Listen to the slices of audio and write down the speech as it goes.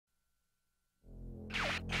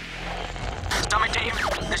David,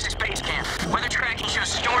 this is base camp. Weather tracking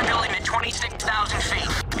shows storm building at 26,000 feet.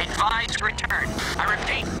 Advise return. I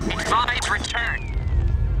repeat, advise return.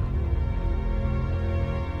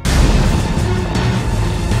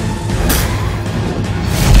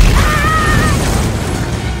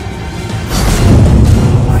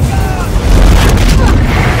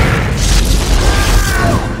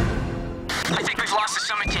 I think we've lost the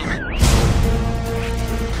summit team.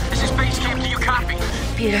 This is base camp. Do you copy?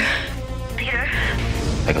 Peter.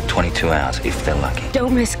 They got 22 hours if they're lucky.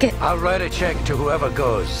 Don't risk it. I'll write a check to whoever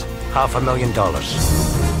goes.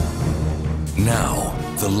 $500,000. Now,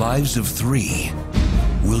 the lives of 3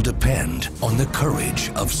 will depend on the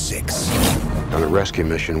courage of 6. On a rescue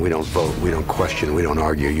mission, we don't vote, we don't question, we don't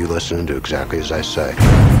argue. You listen and do exactly as I say.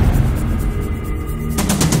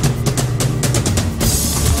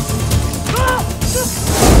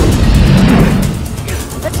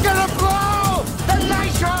 It's gonna blow! The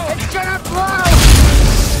nitro! It's gonna blow!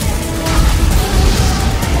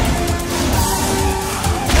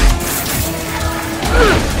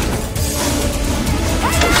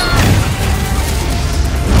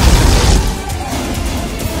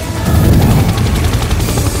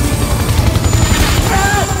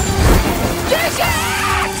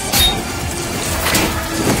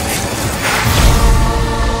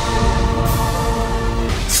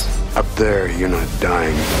 Up there, you're not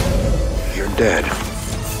dying. You're dead.